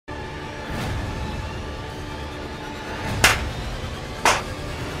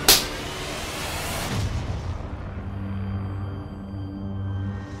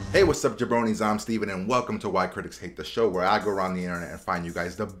Hey, what's up, jabronis? I'm Steven, and welcome to Why Critics Hate the Show, where I go around the internet and find you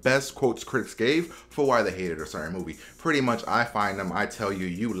guys the best quotes critics gave for why they hated a certain movie. Pretty much, I find them, I tell you,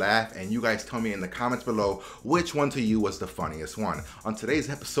 you laugh, and you guys tell me in the comments below which one to you was the funniest one. On today's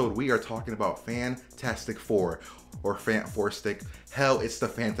episode, we are talking about Fantastic Four, or Four Stick. Hell, it's the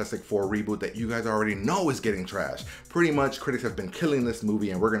Fantastic Four reboot that you guys already know is getting trashed. Pretty much, critics have been killing this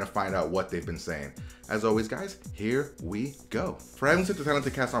movie, and we're gonna find out what they've been saying. As always, guys, here we go. For having such a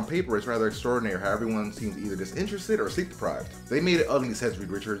talented cast on paper, it's rather extraordinary how everyone seems either disinterested or sleep deprived. They made it ugly, says Reed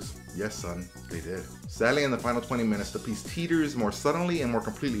Richards. Yes, son, they did. Sadly, in the final 20 minutes, the piece teeters more suddenly and more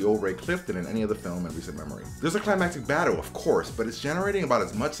completely over a cliff than in any other film in recent memory. There's a climactic battle, of course, but it's generating about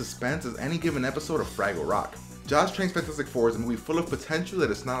as much suspense as any given episode of Fraggle Rock. Josh Trank's Fantastic Four is a movie full of potential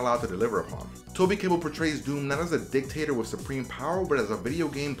that it's not allowed to deliver upon. Toby Kebbell portrays Doom not as a dictator with supreme power, but as a video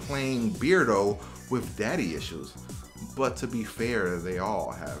game playing beardo with daddy issues. But to be fair, they all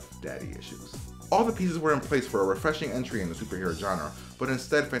have daddy issues. All the pieces were in place for a refreshing entry in the superhero genre, but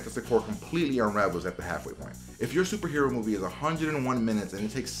instead Fantastic Four completely unravels at the halfway point. If your superhero movie is 101 minutes and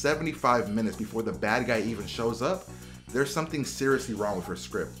it takes 75 minutes before the bad guy even shows up, there's something seriously wrong with your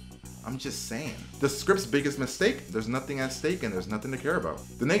script. I'm just saying. The script's biggest mistake? There's nothing at stake and there's nothing to care about.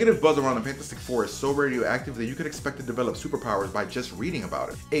 The negative buzz around the Fantastic Four is so radioactive that you could expect to develop superpowers by just reading about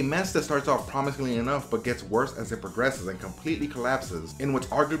it. A mess that starts off promisingly enough but gets worse as it progresses and completely collapses in what's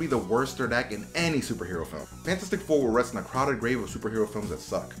arguably the worst third act in any superhero film. Fantastic Four will rest in a crowded grave of superhero films that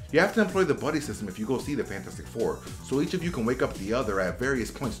suck. You have to employ the buddy system if you go see the Fantastic Four, so each of you can wake up the other at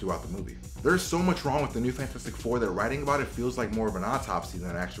various points throughout the movie. There's so much wrong with the new Fantastic Four that writing about it feels like more of an autopsy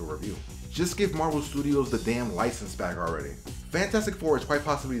than an actual review. Just give Marvel Studios the damn license back already. Fantastic Four is quite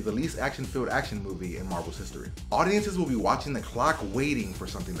possibly the least action-filled action movie in Marvel's history. Audiences will be watching the clock waiting for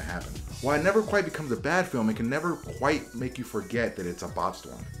something to happen. While it never quite becomes a bad film, it can never quite make you forget that it's a botched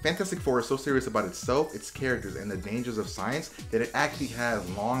one. Fantastic Four is so serious about itself, its characters, and the dangers of science that it actually has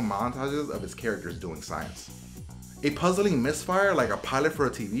long montages of its characters doing science. A puzzling misfire like a pilot for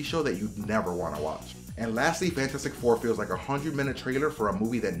a TV show that you'd never want to watch. And lastly, Fantastic Four feels like a 100-minute trailer for a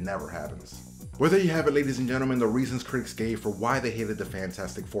movie that never happens. Well, there you have it, ladies and gentlemen, the reasons critics gave for why they hated the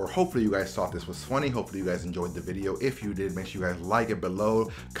Fantastic Four. Hopefully you guys thought this was funny. Hopefully you guys enjoyed the video. If you did, make sure you guys like it below.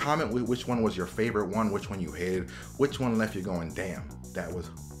 Comment which one was your favorite one, which one you hated, which one left you going, damn, that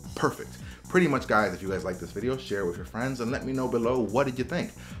was perfect. Pretty much, guys, if you guys like this video, share it with your friends and let me know below what did you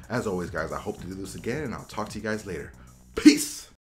think. As always, guys, I hope to do this again and I'll talk to you guys later. Peace!